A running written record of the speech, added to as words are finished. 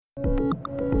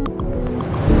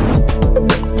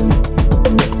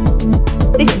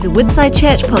is a Woodside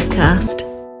Church podcast.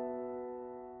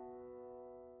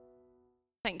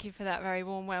 Thank you for that very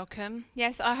warm welcome.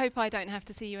 Yes, I hope I don't have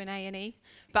to see you in A&E,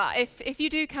 but if you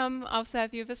do come, I'll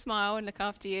serve you with a smile and look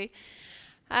after you.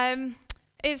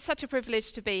 It's such a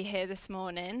privilege to be here this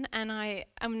morning, and I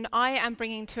am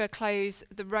bringing to a close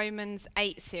the Romans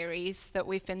 8 series that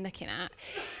we've been looking at.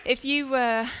 If you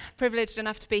were privileged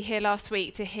enough to be here last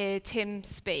week to hear Tim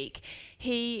speak,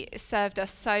 he served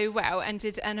us so well and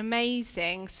did an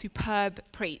amazing, superb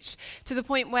preach, to the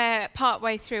point where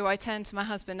partway through I turned to my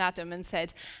husband Adam and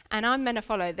said, "And I'm meant to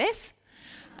follow this?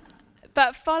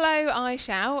 But follow I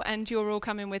shall, and you're all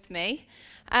coming with me."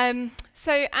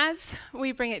 So as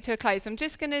we bring it to a close, I'm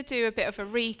just going to do a bit of a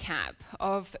recap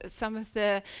of some of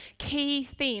the key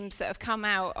themes that have come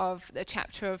out of the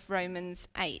chapter of Romans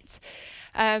 8.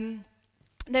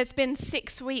 There's been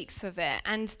 6 weeks of it,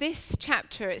 and this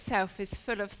chapter itself is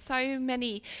full of so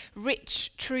many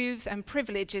rich truths and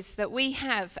privileges that we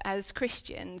have as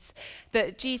Christians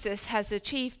that Jesus has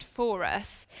achieved for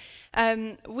us.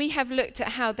 We have looked at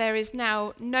how there is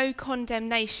now no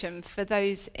condemnation for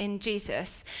those in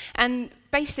Jesus. And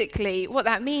basically what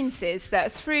that means is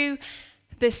that through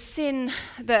the sin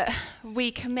that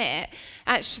we commit,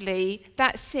 actually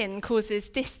that sin causes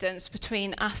distance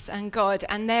between us and God.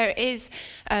 And there is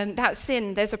that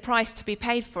sin, there's a price to be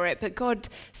paid for it, but God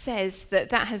says that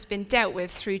that has been dealt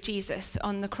with through Jesus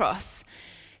on the cross.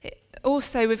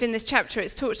 Also within this chapter,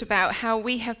 it's talked about how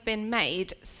we have been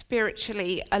made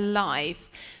spiritually alive.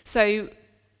 So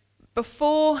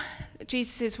before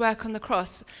Jesus' work on the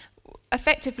cross,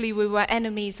 effectively we were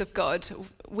enemies of God.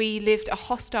 We lived a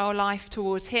hostile life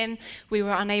towards him. We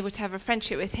were unable to have a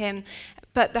friendship with him.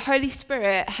 But the Holy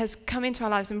Spirit has come into our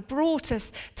lives and brought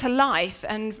us to life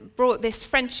and brought this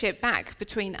friendship back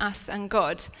between us and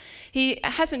God. He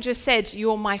hasn't just said,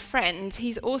 "You're my friend."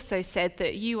 He's also said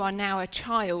that you are now a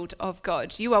child of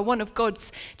God. You are one of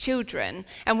God's children.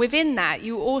 And within that,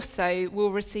 you also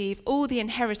will receive all the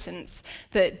inheritance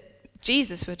that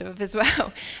Jesus would have as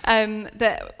well.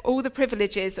 That all the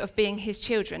privileges of being his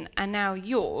children are now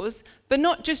yours, but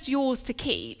not just yours to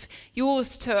keep,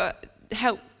 yours to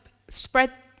help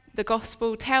spread the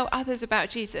gospel, tell others about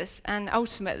Jesus, and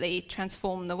ultimately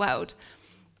transform the world.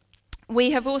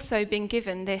 We have also been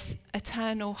given this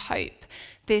eternal hope,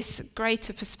 this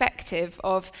greater perspective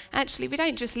of actually we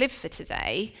don't just live for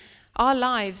today. Our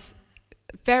lives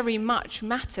very much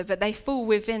matter, but they fall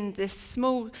within this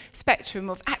small spectrum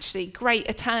of actually great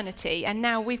eternity. And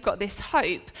now we've got this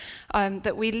hope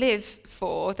that we live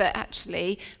for, that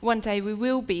actually one day we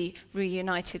will be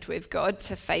reunited with God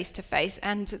to face,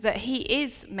 and that he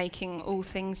is making all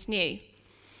things new.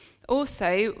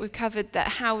 Also, we've covered that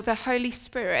how the Holy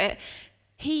Spirit,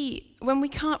 when we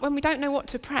don't know what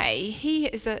to pray, he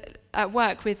is at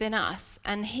work within us,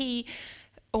 and he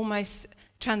almost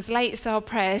translates our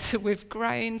prayers with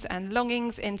groans and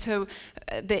longings into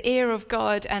the ear of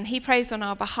God, and he prays on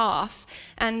our behalf.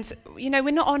 And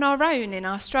we're not on our own in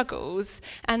our struggles,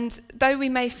 and though we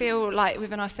may feel like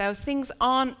within ourselves things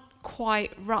aren't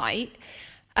quite right,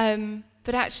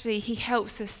 but actually he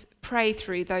helps us pray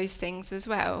through those things as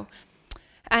well.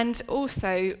 And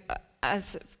also,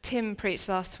 as Tim preached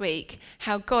last week,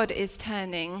 how God is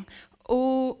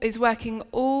working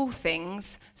all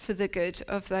things for the good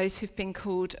of those who've been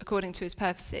called according to his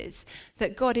purposes,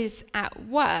 that God is at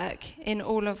work in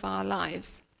all of our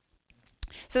lives.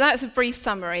 So that's a brief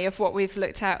summary of what we've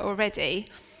looked at already.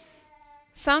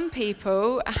 Some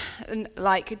people,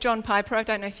 like John Piper, I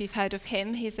don't know if you've heard of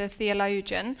him, he's a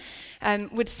theologian,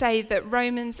 would say that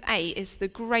Romans 8 is the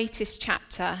greatest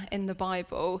chapter in the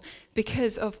Bible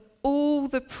because of all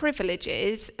the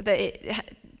privileges that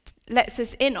it lets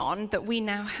us in on that we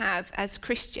now have as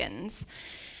Christians.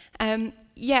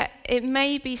 Yet it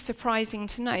may be surprising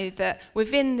to know that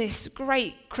within this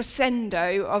great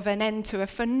crescendo of an end to a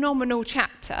phenomenal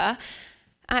chapter,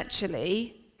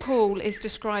 actually Paul is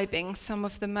describing some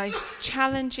of the most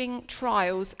challenging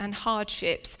trials and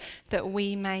hardships that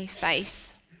we may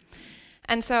face.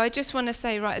 And so I just want to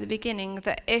say right at the beginning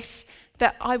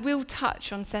that I will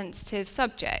touch on sensitive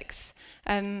subjects,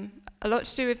 a lot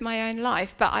to do with my own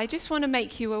life, but I just want to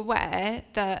make you aware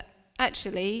that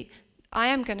actually I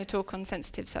am going to talk on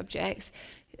sensitive subjects.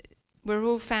 We're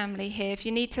all family here. If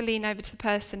you need to lean over to the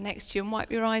person next to you and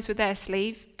wipe your eyes with their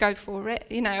sleeve, go for it.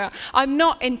 I'm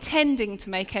not intending to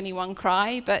make anyone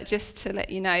cry, but just to let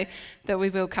you know that we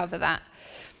will cover that.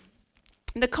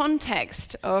 The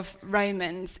context of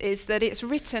Romans is that it's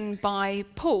written by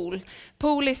Paul.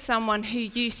 Paul is someone who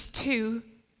used to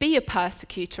be a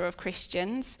persecutor of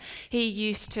Christians. He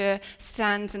used to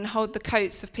stand and hold the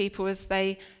coats of people as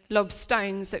they lob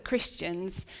stones at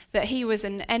Christians, that he was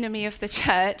an enemy of the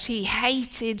church, he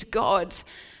hated God.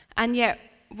 And yet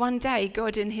one day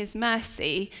God in his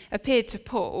mercy appeared to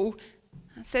Paul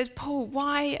and said, "Paul,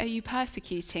 why are you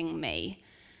persecuting me?"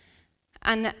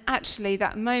 And actually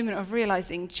that moment of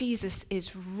realizing Jesus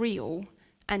is real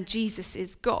and Jesus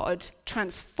is God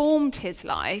transformed his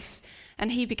life,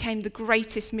 and he became the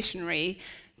greatest missionary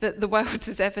that the world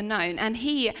has ever known. And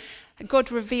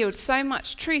God revealed so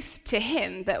much truth to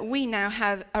him that we now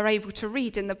are able to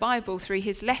read in the Bible through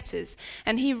his letters.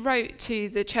 And he wrote to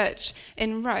the church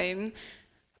in Rome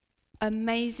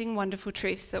amazing, wonderful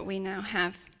truths that we now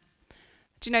have.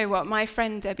 Do you know what? My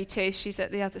friend Debbie too, she's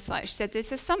at the other side, she said,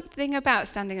 there's something about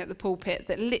standing at the pulpit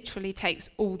that literally takes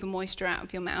all the moisture out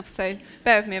of your mouth. So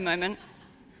bear with me a moment.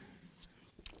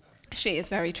 She is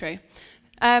very true.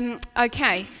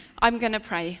 Okay, I'm going to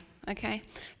pray. Okay,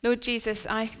 Lord Jesus,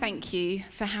 I thank you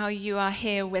for how you are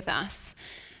here with us,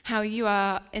 how you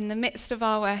are in the midst of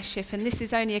our worship, and this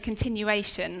is only a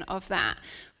continuation of that.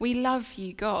 We love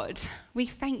you, God. We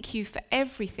thank you for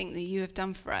everything that you have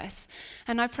done for us,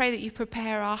 and I pray that you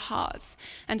prepare our hearts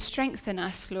and strengthen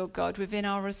us, Lord God, within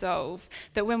our resolve,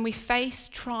 that when we face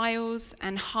trials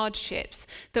and hardships,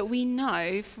 that we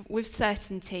know with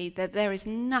certainty that there is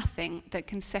nothing that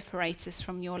can separate us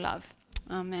from your love.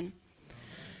 Amen.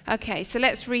 Okay, so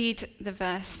let's read the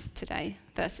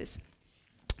verses.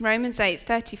 Romans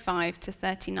 8:35 to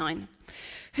 39.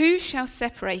 Who shall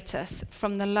separate us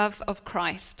from the love of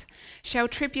Christ? Shall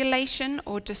tribulation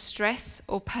or distress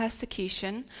or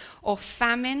persecution or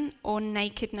famine or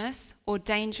nakedness or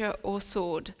danger or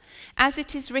sword? As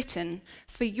it is written,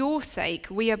 for your sake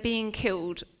we are being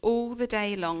killed all the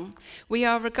day long. We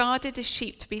are regarded as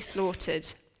sheep to be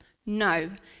slaughtered. No,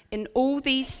 in all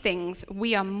these things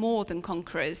we are more than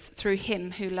conquerors through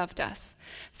him who loved us.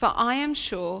 For I am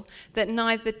sure that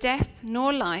neither death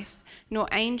nor life, nor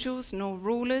angels, nor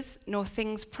rulers, nor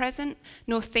things present,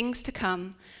 nor things to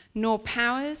come, nor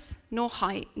powers, nor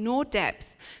height, nor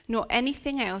depth, nor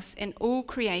anything else in all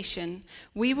creation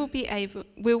will be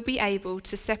able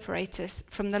to separate us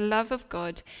from the love of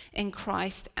God in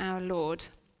Christ our Lord.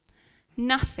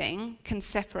 Nothing can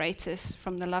separate us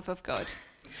from the love of God.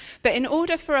 But in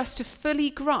order for us to fully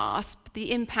grasp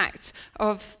the impact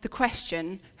of the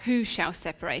question, who shall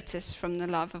separate us from the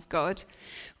love of God,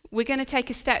 we're going to take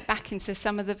a step back into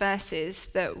some of the verses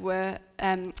that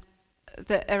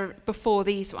are before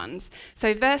these ones.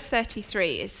 So verse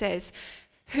 33, it says,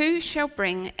 who shall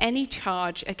bring any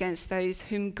charge against those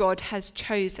whom God has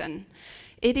chosen?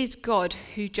 It is God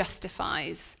who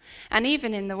justifies. And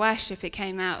even in the worship, it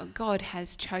came out, God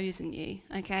has chosen you,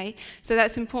 okay? So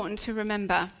that's important to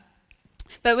remember.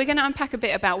 But we're going to unpack a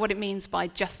bit about what it means by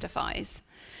justifies.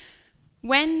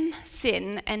 When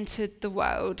sin entered the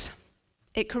world,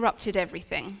 it corrupted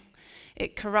everything.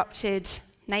 It corrupted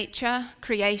nature,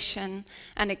 creation,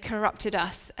 and it corrupted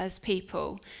us as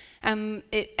people.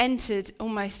 It entered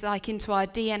almost like into our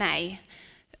DNA.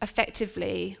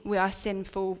 Effectively, we are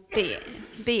sinful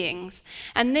beings.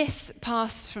 And this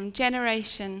passed from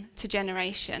generation to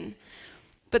generation.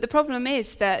 But the problem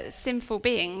is that sinful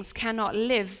beings cannot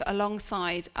live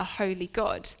alongside a holy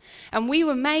God. And we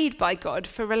were made by God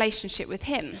for relationship with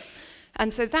him.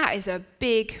 And so that is a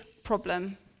big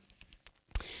problem.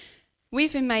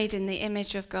 We've been made in the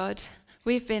image of God.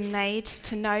 We've been made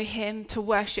to know him, to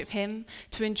worship him,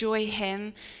 to enjoy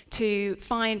him, to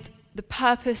find the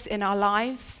purpose in our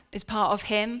lives is part of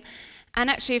him. And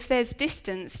actually, if there's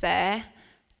distance there,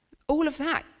 all of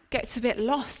that gets a bit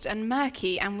lost and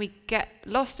murky, and we get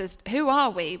lost as, who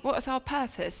are we? What is our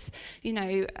purpose?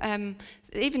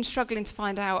 Even struggling to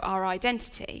find out our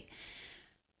identity.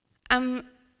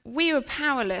 We were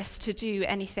powerless to do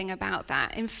anything about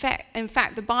that. In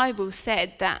fact, the Bible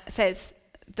says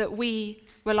that we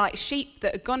were like sheep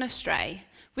that had gone astray.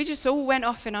 We just all went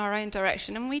off in our own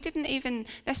direction, and we didn't even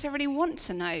necessarily want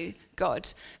to know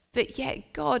God. But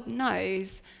yet God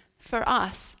knows for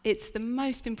us it's the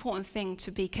most important thing to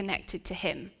be connected to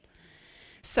him.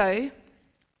 So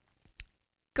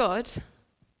God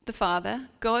the Father,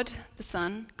 God the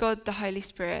Son, God the Holy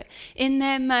Spirit, in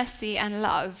their mercy and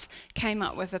love, came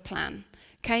up with a plan,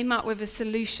 came up with a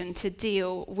solution to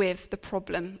deal with the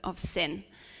problem of sin.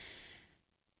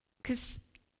 Because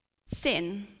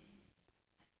sin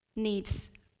needs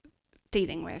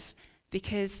dealing with,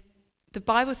 because the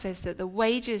Bible says that the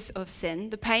wages of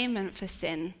sin, the payment for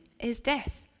sin, is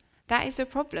death. That is a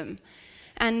problem.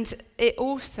 And it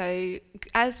also,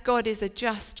 as God is a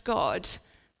just God,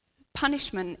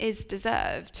 punishment is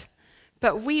deserved,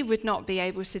 but we would not be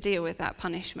able to deal with that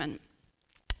punishment.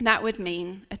 That would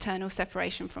mean eternal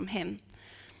separation from him.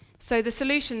 So the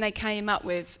solution they came up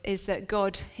with is that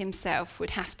God himself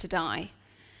would have to die.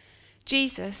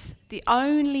 Jesus, the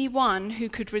only one who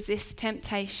could resist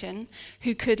temptation,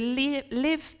 who could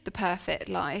live the perfect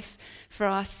life for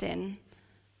our sin,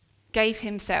 gave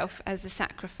himself as a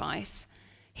sacrifice.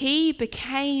 He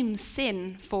became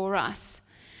sin for us.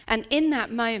 And in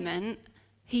that moment,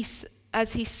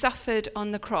 as he suffered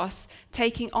on the cross,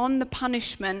 taking on the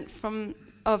punishment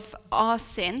of our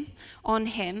sin on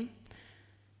him,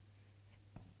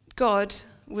 God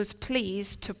was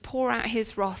pleased to pour out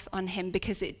his wrath on him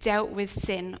because it dealt with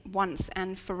sin once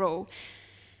and for all.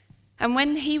 And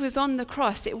when he was on the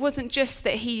cross, it wasn't just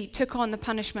that he took on the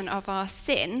punishment of our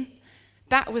sin.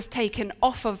 That was taken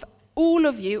off of all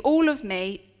of you, all of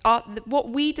me, what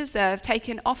we deserve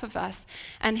taken off of us.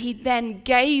 And he then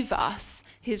gave us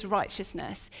his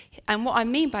righteousness. And what I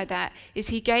mean by that is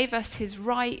he gave us his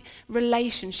right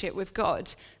relationship with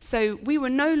God. So we were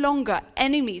no longer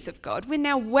enemies of God. We're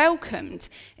now welcomed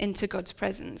into God's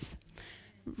presence.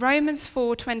 Romans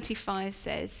 4:25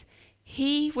 says,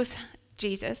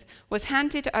 Jesus was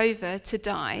handed over to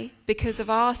die because of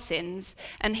our sins,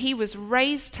 and he was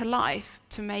raised to life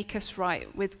to make us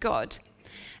right with God.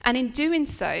 And in doing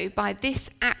so, by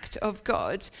this act of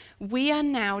God, we are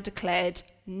now declared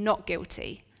not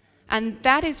guilty. And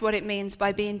that is what it means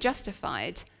by being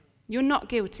justified. You're not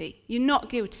guilty. You're not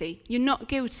guilty. You're not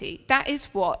guilty. That is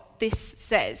what this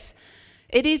says.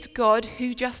 It is God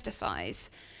who justifies.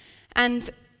 And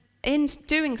in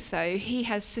doing so, he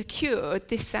has secured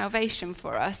this salvation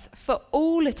for us for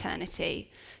all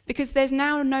eternity. Because there's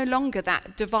now no longer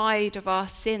that divide of our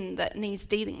sin that needs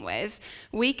dealing with.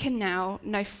 We can now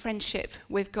know friendship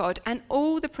with God and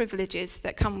all the privileges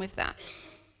that come with that.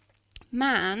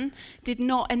 Man did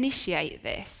not initiate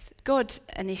this. God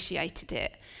initiated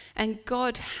it. And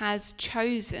God has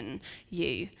chosen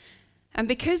you. And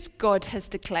because God has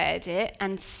declared it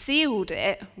and sealed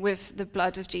it with the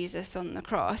blood of Jesus on the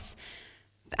cross,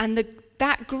 and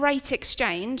that great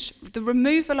exchange, the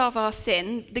removal of our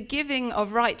sin, the giving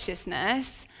of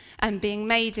righteousness, and being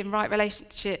made in right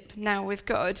relationship now with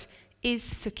God, is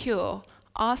secure.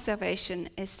 Our salvation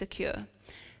is secure.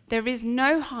 There is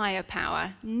no higher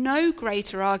power, no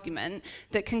greater argument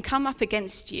that can come up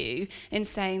against you in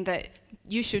saying that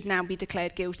you should now be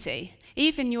declared guilty.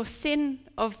 Even your sin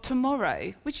of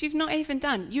tomorrow, which you've not even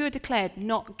done, you are declared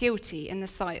not guilty in the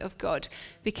sight of God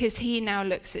because he now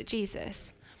looks at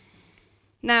Jesus.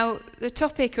 Now, the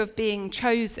topic of being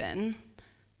chosen,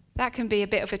 that can be a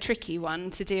bit of a tricky one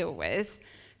to deal with,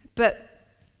 but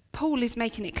Paul is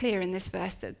making it clear in this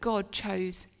verse that God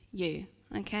chose you,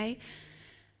 okay?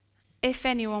 If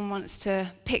anyone wants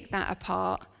to pick that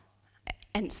apart,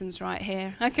 Ensign's right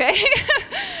here, okay?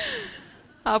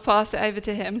 I'll pass it over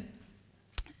to him.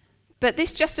 But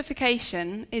this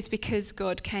justification is because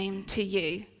God came to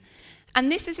you. And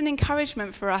this is an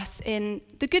encouragement for us in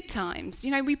the good times.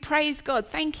 You know, we praise God.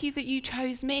 Thank you that you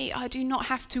chose me. I do not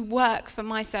have to work for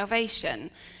my salvation.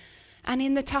 And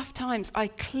in the tough times, I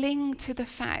cling to the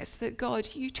fact that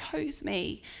God, you chose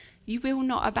me. You will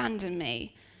not abandon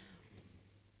me.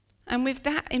 And with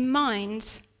that in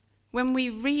mind, when we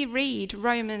reread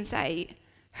Romans 8,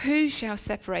 who shall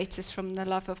separate us from the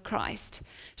love of Christ?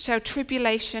 Shall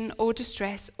tribulation or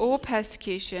distress or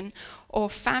persecution or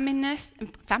famine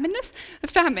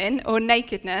or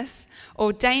nakedness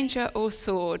or danger or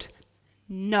sword?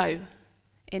 No.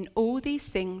 In all these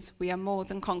things we are more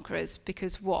than conquerors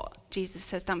because what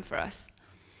Jesus has done for us.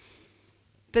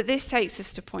 But this takes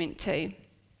us to point 2.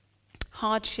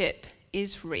 Hardship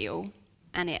is real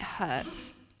and it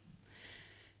hurts.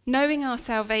 Knowing our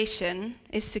salvation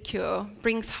is secure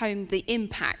brings home the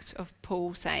impact of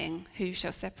Paul saying, who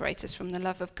shall separate us from the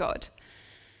love of God?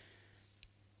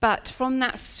 But from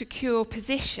that secure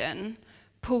position,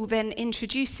 Paul then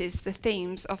introduces the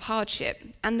themes of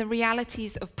hardship and the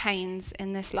realities of pains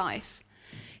in this life.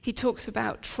 He talks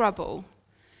about trouble,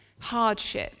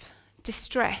 hardship,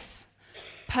 distress,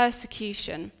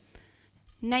 persecution,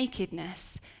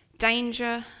 nakedness,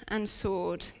 danger, and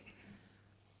sword.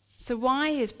 So why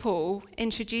is Paul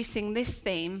introducing this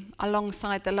theme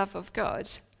alongside the love of God?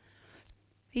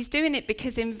 He's doing it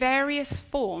because in various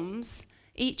forms,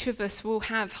 each of us will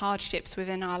have hardships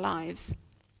within our lives.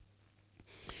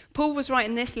 Paul was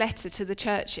writing this letter to the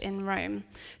church in Rome,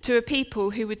 to a people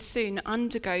who would soon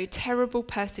undergo terrible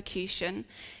persecution,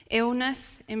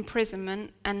 illness,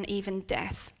 imprisonment, and even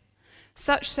death.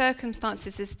 Such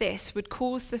circumstances as this would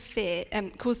cause the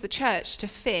church to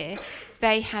fear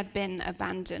they had been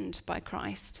abandoned by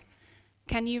Christ.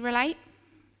 Can you relate?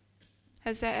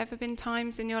 Has there ever been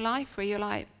times in your life where you're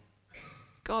like,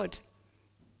 God,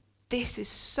 this is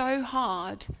so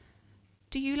hard,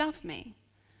 Do you love me?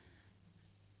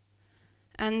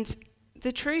 And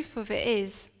the truth of it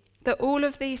is that all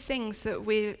of these things that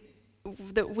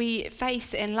we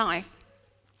face in life,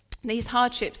 these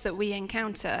hardships that we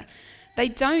encounter, they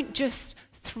don't just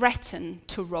threaten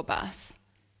to rob us.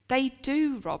 They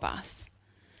do rob us.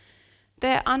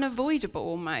 They're unavoidable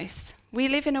almost. We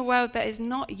live in a world that is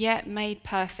not yet made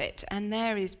perfect, and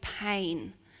there is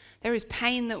pain. There is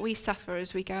pain that we suffer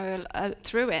as we go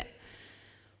through it.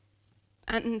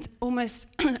 And almost,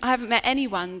 I haven't met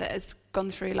anyone that has gone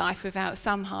through life without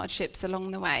some hardships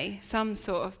along the way, some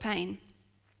sort of pain.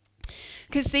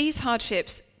 Because these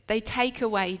hardships, they take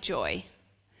away joy.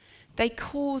 They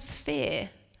cause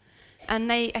fear, and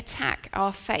they attack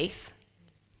our faith.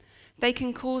 They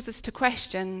can cause us to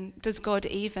question, does God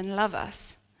even love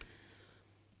us?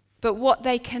 But what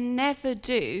they can never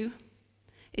do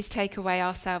is take away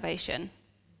our salvation.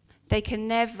 They can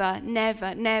never,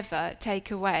 never, never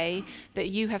take away that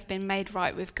you have been made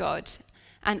right with God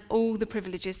and all the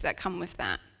privileges that come with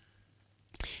that.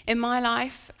 In my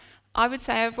life, I would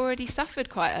say I've already suffered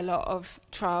quite a lot of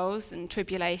trials and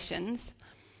tribulations.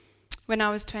 When I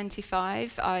was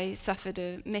 25, I suffered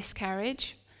a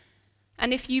miscarriage.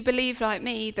 And if you believe like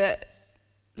me that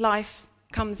life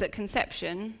comes at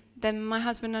conception, then my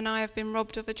husband and I have been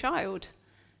robbed of a child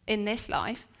in this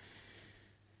life.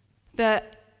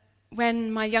 That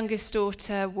when my youngest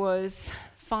daughter was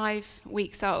 5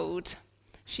 weeks old,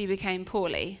 she became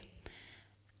poorly.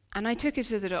 And I took her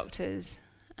to the doctors,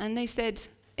 and they said,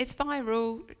 it's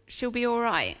viral, she'll be all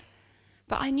right.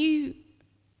 But I knew,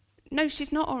 no,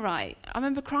 she's not all right. I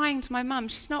remember crying to my mum,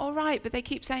 she's not all right, but they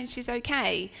keep saying she's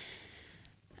okay.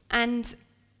 And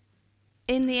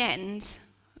in the end,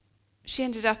 she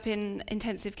ended up in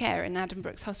intensive care in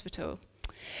Addenbrooke's Hospital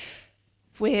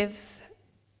with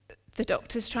the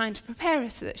doctors trying to prepare her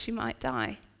so that she might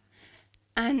die.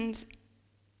 And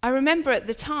I remember at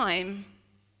the time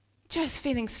just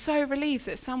feeling so relieved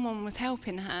that someone was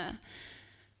helping her.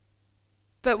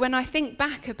 But when I think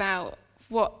back about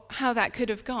how that could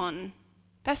have gone,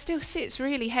 that still sits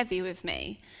really heavy with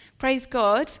me. Praise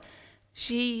God,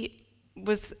 she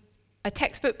was a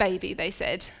textbook baby, they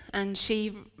said, and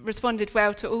she responded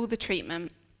well to all the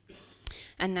treatment.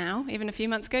 And now, even a few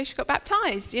months ago, she got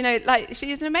baptized. You know, like,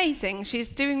 she is amazing. She's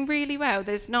doing really well.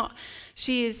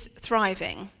 She is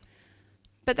thriving.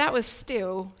 But that was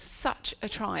still such a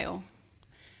trial.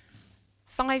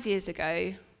 5 years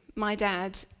ago, my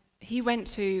dad, he went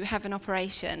to have an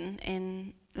operation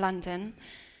in London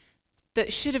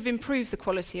that should have improved the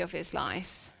quality of his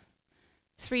life.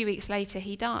 3 weeks later,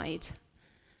 he died.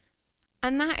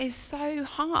 And that is so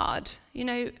hard. You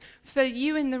know, for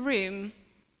you in the room,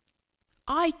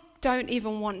 I don't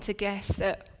even want to guess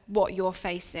at what you're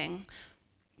facing.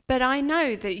 But I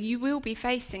know that you will be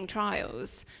facing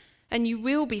trials, and you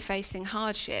will be facing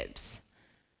hardships.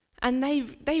 And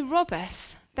they rob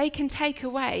us. They can take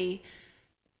away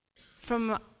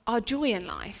from our joy in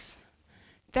life.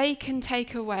 They can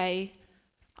take away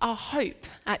our hope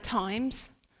at times.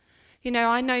 You know,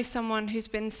 I know someone who's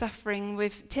been suffering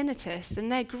with tinnitus,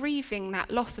 and they're grieving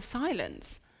that loss of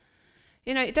silence.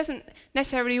 You know, it doesn't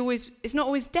necessarily it's not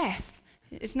always death.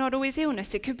 It's not always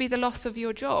illness. It could be the loss of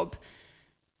your job.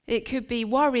 It could be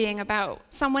worrying about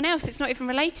someone else. It's not even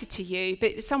related to you,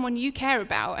 but it's someone you care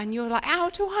about, and you're like, how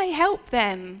do I help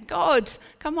them? God,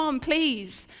 come on,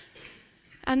 please.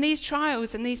 And these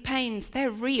trials and these pains,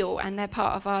 they're real and they're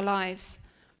part of our lives.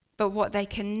 But what they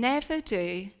can never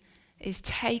do is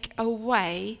take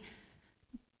away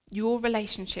your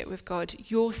relationship with God,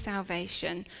 your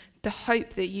salvation, the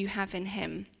hope that you have in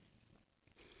him.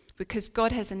 Because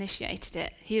God has initiated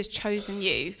it. He has chosen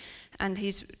you, and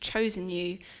he's chosen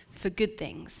you for good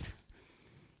things.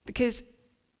 Because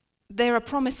there are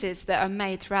promises that are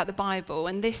made throughout the Bible,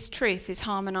 and this truth is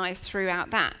harmonized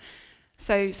throughout that.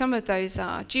 So some of those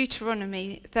are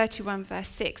Deuteronomy 31 verse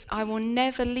 6, I will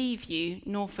never leave you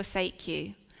nor forsake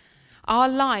you. Our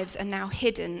lives are now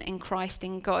hidden in Christ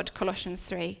in God, Colossians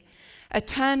 3.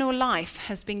 Eternal life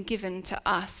has been given to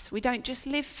us. We don't just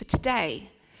live for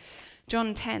today.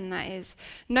 John 10, that is.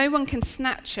 No one can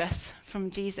snatch us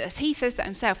from Jesus. He says that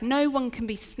himself. No one can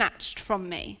be snatched from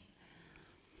me.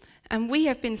 And we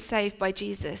have been saved by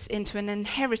Jesus into an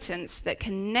inheritance that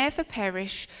can never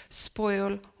perish,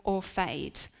 spoil, or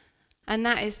fade. And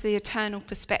that is the eternal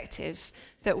perspective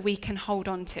that we can hold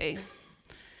on to.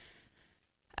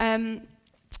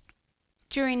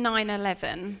 During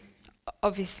 9/11,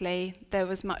 obviously, there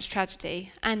was much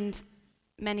tragedy, and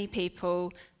many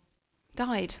people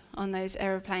died on those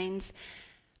aeroplanes,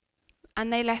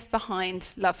 and they left behind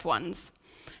loved ones.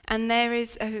 And there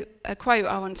is a quote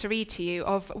I want to read to you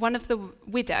of one of the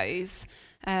widows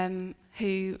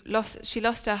who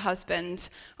lost her husband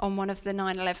on one of the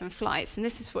 9/11 flights. And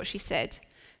this is what she said.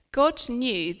 God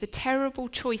knew the terrible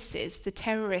choices the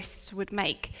terrorists would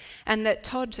make and that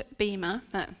Todd Beamer,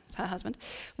 that's her husband,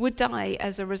 would die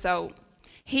as a result.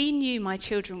 He knew my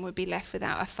children would be left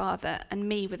without a father and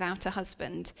me without a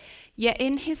husband. Yet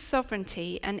in his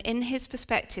sovereignty and in his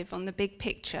perspective on the big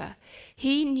picture,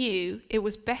 he knew it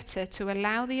was better to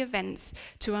allow the events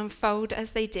to unfold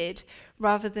as they did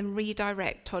rather than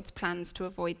redirect Todd's plans to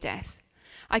avoid death.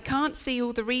 I can't see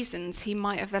all the reasons he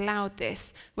might have allowed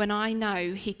this when I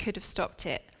know he could have stopped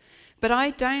it. But I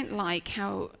don't like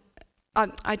how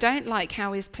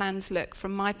his plans look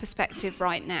from my perspective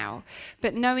right now.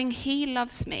 But knowing he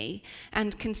loves me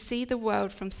and can see the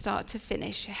world from start to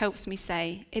finish helps me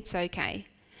say, it's okay.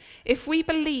 If we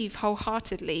believe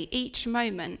wholeheartedly each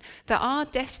moment that our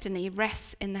destiny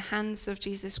rests in the hands of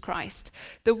Jesus Christ,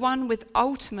 the one with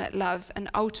ultimate love and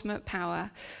ultimate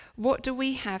power, what do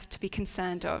we have to be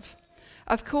concerned of?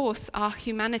 Of course, our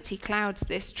humanity clouds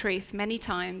this truth many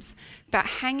times, but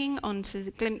hanging on to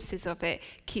the glimpses of it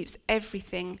keeps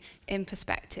everything in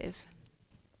perspective.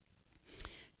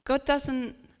 God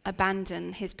doesn't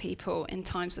abandon his people in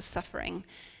times of suffering.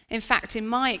 In fact, in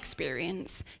my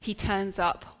experience, he turns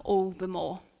up all the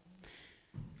more.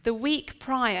 The week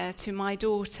prior to my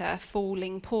daughter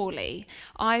falling poorly,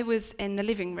 I was in the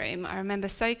living room. I remember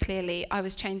so clearly I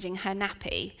was changing her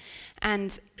nappy,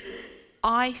 and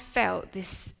I felt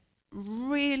this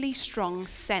really strong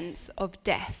sense of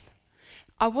death.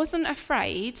 I wasn't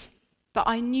afraid, but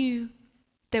I knew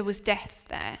there was death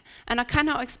there, and I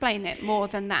cannot explain it more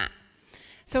than that.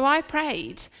 So I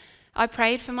prayed. I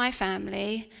prayed for my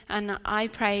family, and I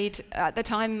prayed, at the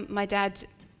time my dad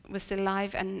was still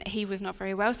alive and he was not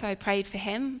very well, so I prayed for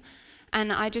him,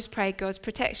 and I just prayed God's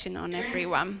protection on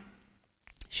everyone.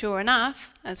 Sure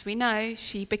enough, as we know,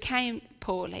 she became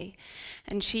poorly,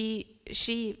 and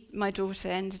my daughter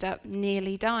ended up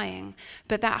nearly dying.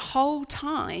 But that whole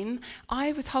time,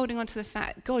 I was holding on to the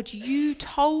fact, God, you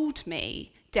told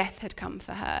me death had come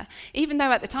for her, even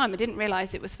though at the time I didn't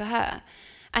realize it was for her.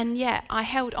 And yet I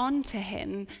held on to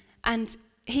him, and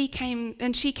she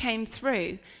came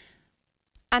through.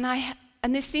 And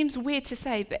this seems weird to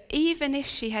say, but even if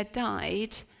she had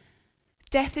died,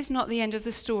 death is not the end of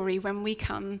the story when we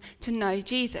come to know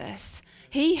Jesus.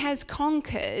 He has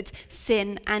conquered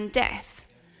sin and death.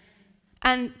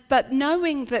 But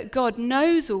knowing that God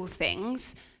knows all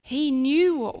things, he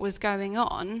knew what was going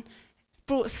on,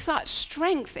 brought such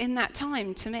strength in that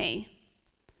time to me.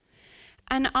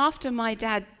 And after my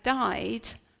dad died,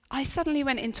 I suddenly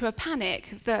went into a panic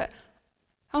that,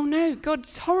 oh no,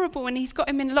 God's horrible and he's got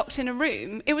him locked in a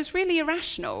room. It was really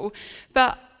irrational,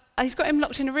 but he's got him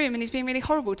locked in a room and he's being really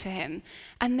horrible to him.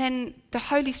 And then the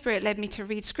Holy Spirit led me to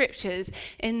read scriptures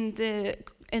in the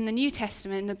New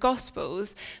Testament, in the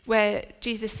Gospels, where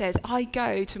Jesus says, I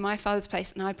go to my Father's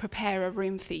place and I prepare a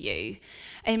room for you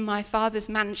in my Father's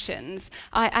mansions.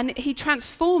 And he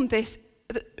transformed this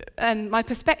my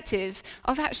perspective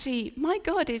of actually, my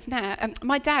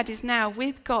dad is now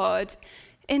with God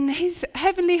in his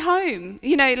heavenly home.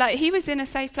 Like he was in a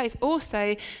safe place.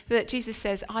 Also, that Jesus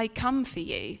says, I come for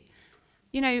you.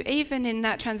 Even in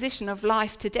that transition of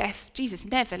life to death, Jesus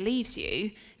never leaves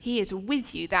you. He is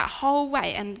with you that whole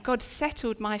way. And God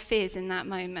settled my fears in that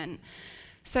moment.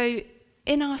 So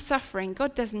in our suffering,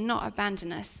 God does not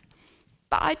abandon us.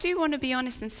 But I do want to be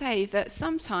honest and say that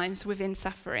sometimes within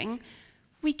suffering,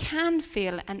 we can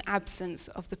feel an absence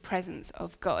of the presence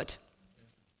of God.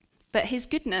 But his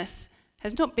goodness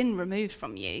has not been removed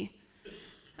from you.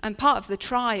 And part of the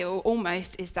trial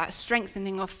almost is that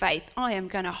strengthening of faith. I am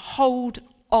going to hold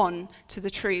on to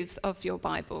the truths of your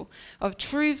Bible, of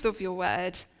truths of your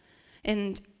word,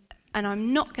 and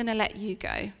I'm not going to let you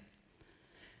go.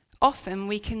 Often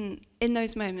we can, in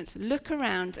those moments, look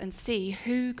around and see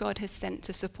who God has sent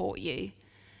to support you,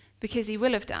 because he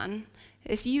will have done.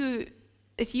 If you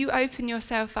open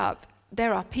yourself up,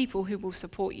 there are people who will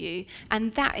support you,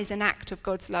 and that is an act of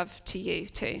God's love to you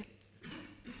too.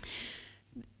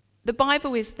 The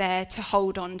Bible is there to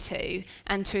hold on to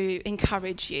and to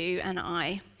encourage you and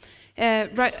I.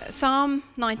 Psalm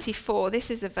 94,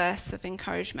 this is a verse of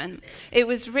encouragement.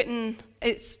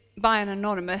 It's by an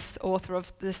anonymous author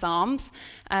of the Psalms,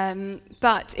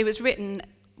 but it was written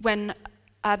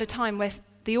at a time where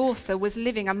the author was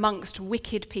living amongst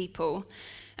wicked people.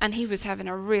 and he was having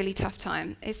a really tough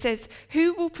time. It says,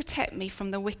 "Who will protect me from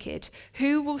the wicked?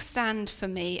 Who will stand for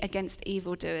me against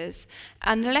evildoers?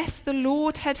 Unless the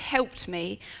Lord had helped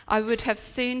me, I would have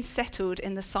soon settled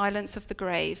in the silence of the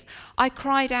grave. I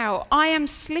cried out, 'I am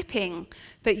slipping,'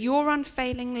 but your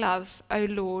unfailing love, O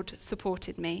Lord,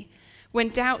 supported me. When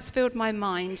doubts filled my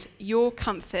mind, your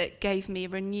comfort gave me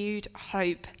renewed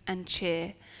hope and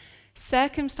cheer."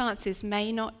 Circumstances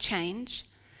may not change,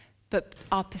 but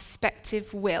our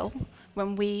perspective will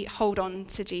when we hold on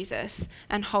to Jesus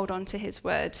and hold on to his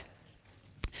word.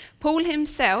 Paul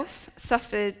himself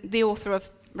the author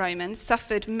of Romans,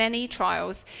 suffered many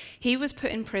trials. He was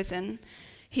put in prison.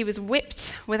 He was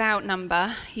whipped without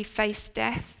number. He faced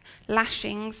death,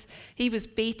 lashings. He was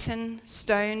beaten,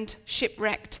 stoned,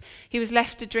 shipwrecked. He was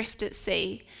left adrift at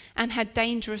sea and had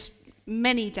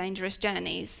many dangerous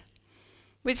journeys.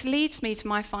 Which leads me to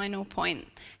my final point.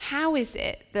 How is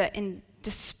it that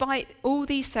despite all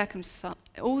these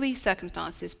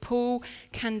circumstances, Paul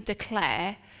can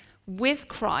declare, with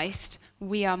Christ,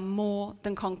 we are more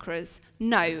than conquerors?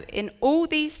 No, in all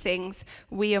these things,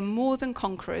 we are more than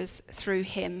conquerors through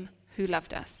him who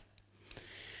loved us.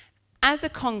 As a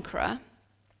conqueror,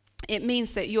 it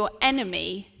means that your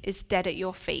enemy is dead at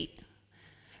your feet.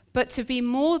 But to be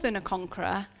more than a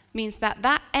conqueror means that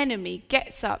that enemy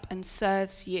gets up and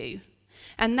serves you.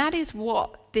 And that is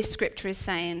what this scripture is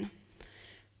saying.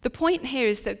 The point here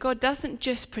is that God doesn't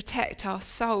just protect our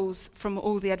souls from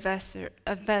all the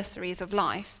adversaries of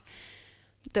life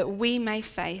that we may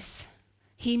face.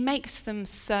 He makes them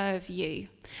serve you.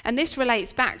 And this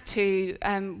relates back to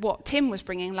what Tim was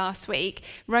bringing last week,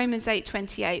 Romans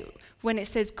 8:28, when it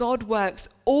says God works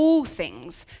all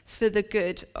things for the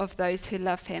good of those who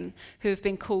love him, who have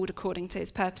been called according to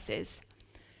his purposes.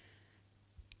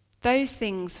 Those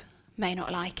things may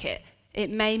not like it. It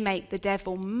may make the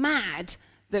devil mad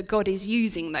that God is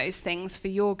using those things for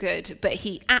your good, but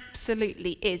he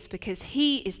absolutely is, because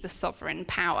he is the sovereign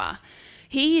power.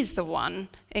 He is the one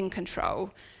in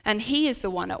control, and he is the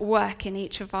one at work in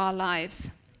each of our lives.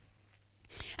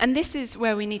 And this is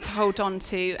where we need to hold on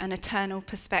to an eternal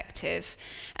perspective.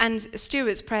 And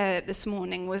Stuart's prayer this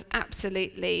morning was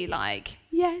absolutely like,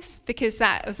 yes, because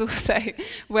that was also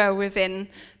well within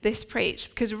this preach.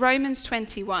 Because Romans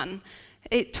 21,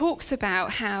 it talks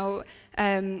about how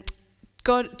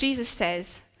Jesus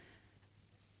says,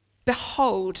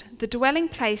 "Behold, the dwelling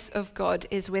place of God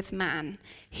is with man.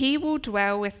 He will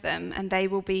dwell with them, and they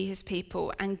will be his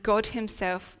people, and God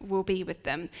himself will be with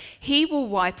them. He will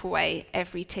wipe away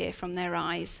every tear from their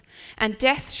eyes, and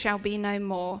death shall be no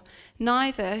more.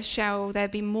 Neither shall there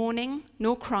be mourning,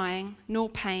 nor crying, nor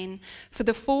pain, for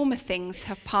the former things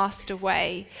have passed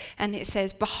away." And it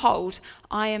says, "Behold,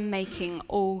 I am making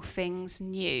all things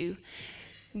new."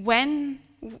 When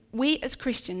we as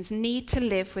Christians need to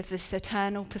live with this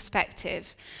eternal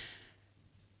perspective,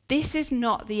 this is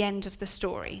not the end of the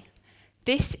story.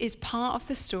 This is part of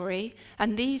the story,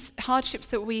 and these hardships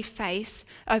that we face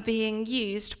are being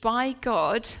used by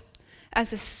God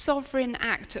as a sovereign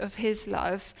act of his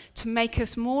love to make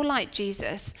us more like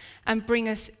Jesus and bring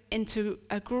us into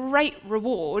a great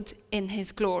reward in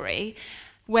his glory,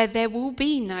 where there will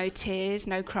be no tears,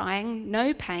 no crying,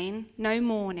 no pain, no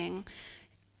mourning.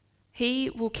 He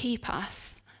will keep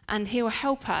us, and he will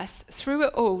help us through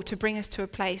it all to bring us to a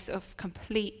place of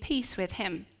complete peace with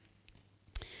him.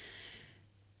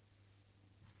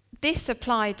 This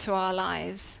applied to our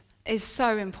lives is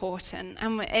so important,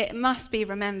 and it must be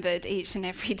remembered each and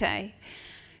every day.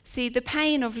 See, the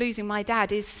pain of losing my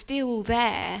dad is still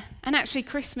there, and actually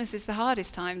Christmas is the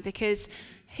hardest time because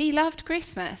he loved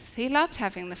Christmas. He loved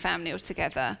having the family all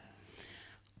together.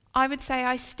 I would say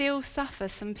I still suffer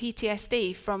some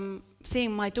PTSD from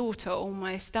seeing my daughter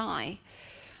almost die.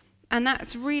 And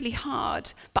that's really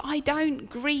hard. But I don't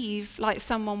grieve like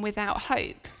someone without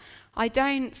hope. I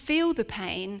don't feel the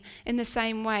pain in the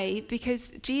same way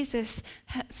because Jesus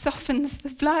softens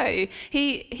the blow.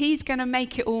 He's going to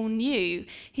make it all new.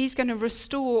 He's going to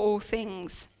restore all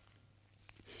things.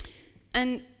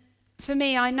 And for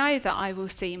me, I know that I will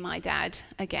see my dad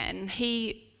again.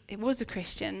 He was a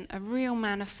Christian, a real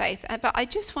man of faith. But I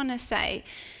just want to say,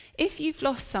 if you've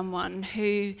lost someone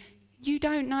who you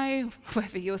don't know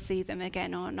whether you'll see them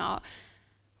again or not,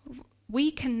 we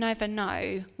can never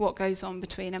know what goes on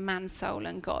between a man's soul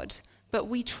and God, but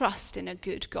we trust in a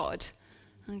good God,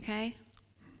 okay?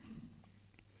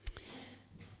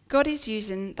 God is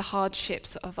using the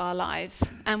hardships of our lives,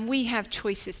 and we have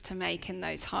choices to make in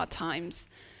those hard times.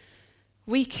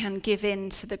 We can give in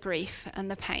to the grief and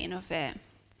the pain of it,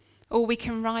 or we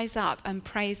can rise up and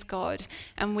praise God,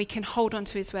 and we can hold on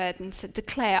to his word and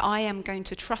declare, I am going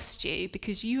to trust you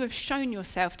because you have shown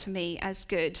yourself to me as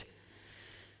good.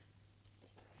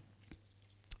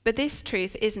 But this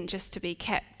truth isn't just to be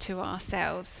kept to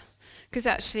ourselves, because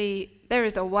actually there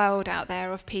is a world out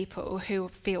there of people who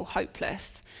feel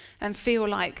hopeless and feel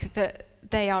like that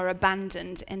they are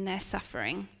abandoned in their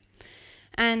suffering.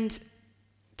 And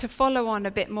to follow on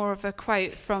a bit more of a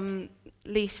quote from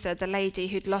Lisa, the lady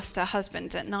who'd lost her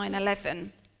husband at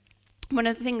 9/11, one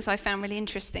of the things I found really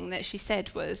interesting that she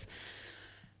said was,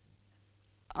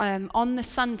 on the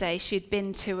Sunday she'd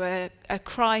been to a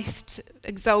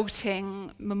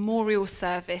Christ-exalting memorial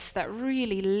service that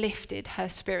really lifted her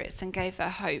spirits and gave her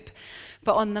hope.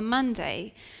 But on the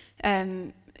Monday,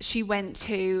 she went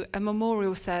to a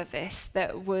memorial service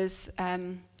that was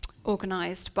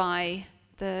organised by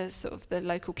the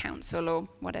local council or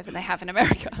whatever they have in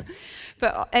America.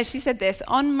 But as she said this,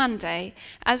 on Monday,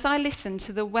 as I listened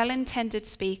to the well-intended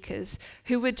speakers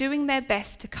who were doing their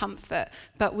best to comfort,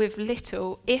 but with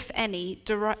little, if any,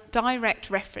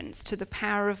 direct reference to the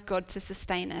power of God to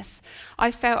sustain us, I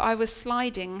felt I was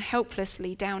sliding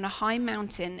helplessly down a high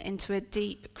mountain into a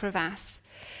deep crevasse.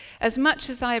 As much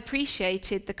as I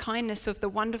appreciated the kindness of the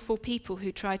wonderful people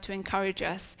who tried to encourage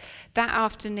us, that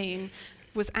afternoon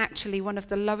was actually one of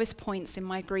the lowest points in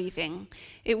my grieving.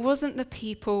 It wasn't the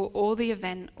people or the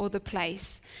event or the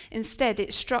place. Instead,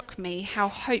 it struck me how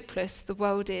hopeless the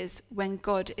world is when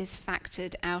God is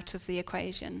factored out of the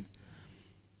equation.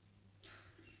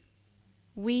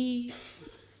 We,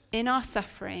 in our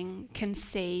suffering, can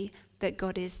see that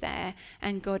God is there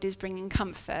and God is bringing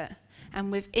comfort.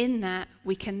 And within that,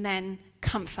 we can then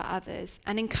comfort others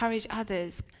and encourage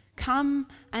others. Come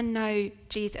and know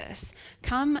Jesus.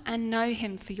 Come and know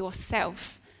him for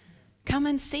yourself. Come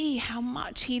and see how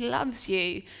much he loves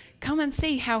you. Come and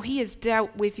see how he has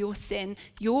dealt with your sin,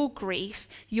 your grief,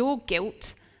 your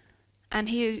guilt, and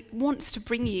he wants to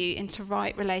bring you into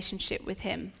right relationship with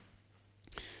him.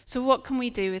 So what can we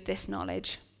do with this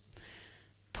knowledge?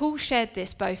 Paul shared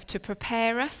this both to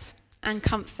prepare us and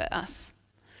comfort us.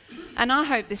 And I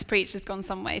hope this preach has gone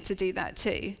some way to do that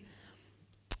too.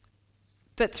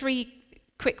 But 3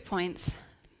 quick points.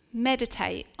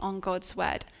 Meditate on God's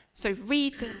word. So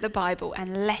read the Bible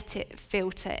and let it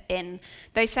filter in.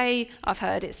 They say, I've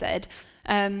heard it said,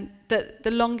 that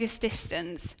the longest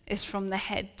distance is from the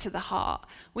head to the heart.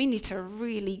 We need to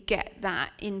really get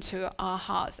that into our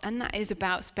hearts. And that is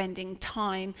about spending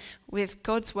time with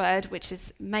God's word, which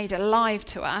is made alive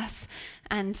to us,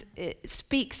 and it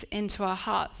speaks into our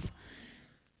hearts.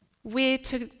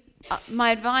 My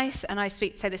advice, and I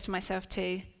say this to myself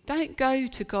too, don't go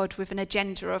to God with an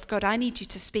agenda of, God, I need you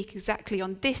to speak exactly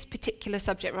on this particular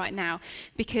subject right now,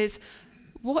 because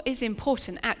what is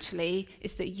important actually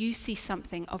is that you see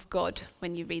something of God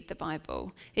when you read the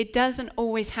Bible. It doesn't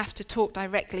always have to talk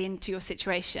directly into your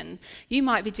situation. You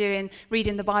might be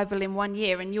reading the Bible in 1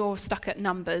 year and you're stuck at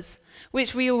Numbers,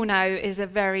 which we all know is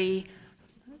it's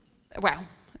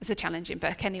a challenging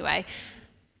book anyway.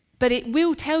 But it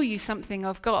will tell you something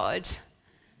of God.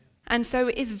 And so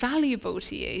it is valuable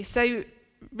to you. So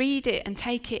read it and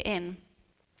take it in.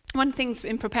 One of the things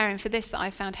in preparing for this that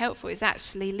I found helpful is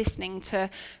actually listening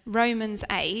to Romans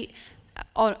 8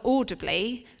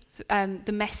 audibly,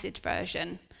 the Message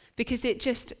version, because it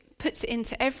just puts it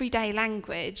into everyday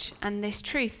language, and this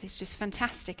truth is just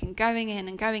fantastic, and going in,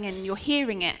 and you're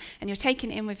hearing it, and you're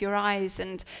taking it in with your eyes,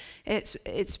 and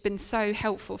it's been so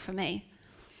helpful for me.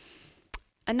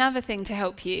 Another thing to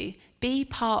help you, be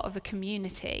part of a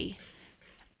community.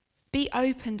 Be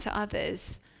open to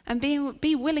others, and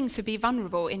be willing to be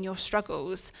vulnerable in your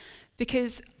struggles,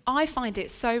 because I find it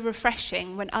so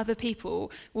refreshing when other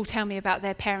people will tell me about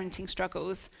their parenting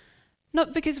struggles.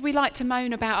 Not because we like to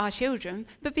moan about our children,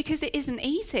 but because it isn't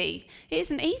easy. It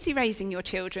isn't easy raising your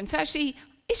children. So actually,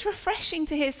 it's refreshing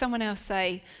to hear someone else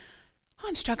say,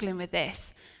 I'm struggling with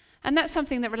this. And that's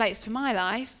something that relates to my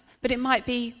life, but it might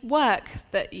be work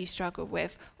that you struggle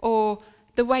with, or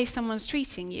the way someone's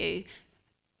treating you.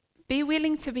 Be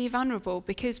willing to be vulnerable,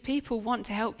 because people want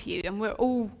to help you, and we're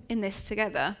all in this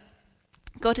together.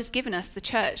 God has given us the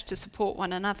church to support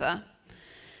one another.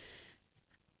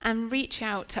 And reach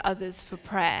out to others for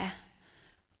prayer.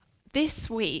 This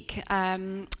week,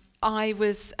 when I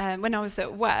was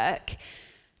at work,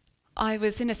 I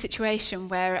was in a situation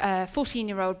where a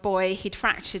 14-year-old boy, he'd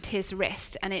fractured his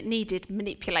wrist and it needed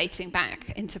manipulating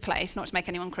back into place, not to make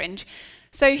anyone cringe.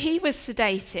 So he was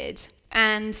sedated,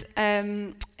 and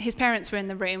his parents were in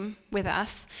the room with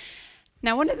us.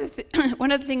 Now, one of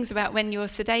the things about when you're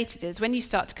sedated is when you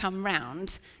start to come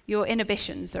round, your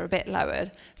inhibitions are a bit lowered.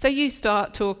 So you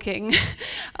start talking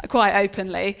quite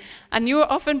openly, and you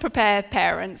often prepare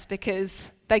parents because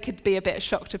they could be a bit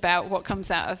shocked about what comes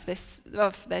out of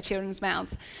their children's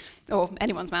mouths, or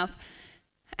anyone's mouth.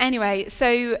 Anyway,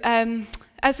 so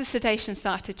as the sedation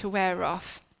started to wear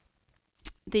off,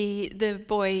 the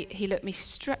boy, he looked me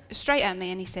straight at me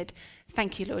and he said,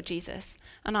 "Thank you, Lord Jesus."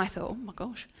 And I thought, oh my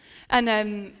gosh. And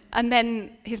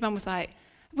then his mum was like,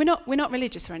 we're not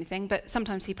religious or anything, but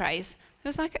sometimes he prays. I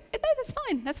was like, no,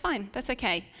 that's fine, that's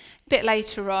okay. A bit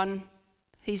later on,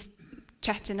 he's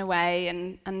chatting away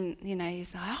and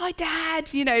he's like, "Hi, Dad,"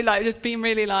 just being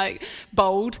really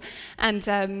bold. And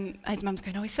his mum's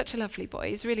going, "Oh, he's such a lovely boy.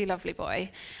 He's a really lovely boy."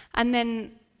 And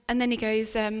then he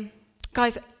goes,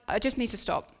 "Guys, I just need to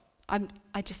stop. I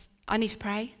need to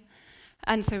pray."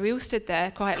 And so we all stood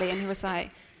there quietly, and he was like,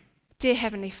 "Dear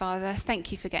Heavenly Father,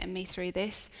 thank you for getting me through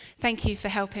this. Thank you for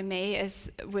helping me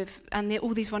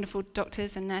all these wonderful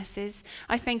doctors and nurses.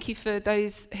 I thank you for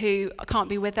those who can't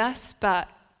be with us, but,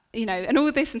 and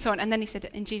all this and so on." And then he said,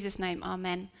 "In Jesus' name,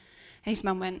 amen." And his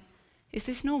mum went, "Is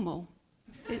this normal?"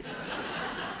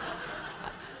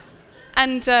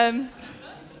 And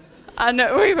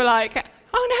we were like,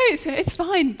 "Oh no, it's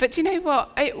fine." But you know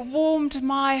what? It warmed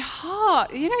my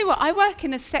heart. You know what? I work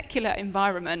in a secular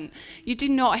environment. You do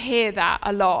not hear that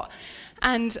a lot.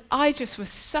 And I just was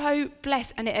so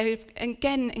blessed. And it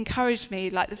again encouraged me,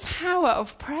 the power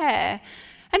of prayer.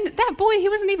 And that boy, he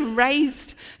wasn't even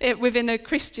raised within a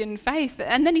Christian faith.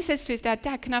 And then he says to his dad,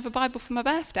 "Dad, can I have a Bible for my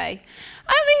birthday?"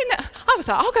 I was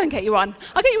like, "I'll go and get you one.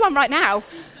 I'll get you one right now."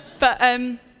 But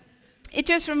it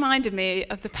just reminded me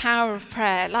of the power of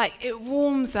prayer. It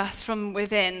warms us from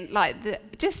within.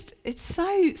 It's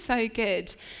so, so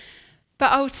good.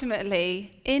 But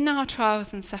ultimately, in our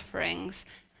trials and sufferings,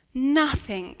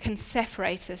 nothing can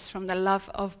separate us from the love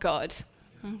of God.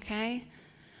 Okay?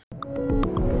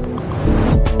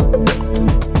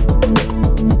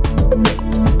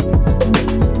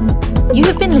 You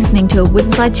have been listening to a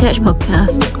Woodside Church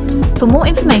podcast. For more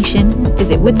information,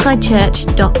 visit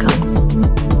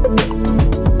woodsidechurch.com.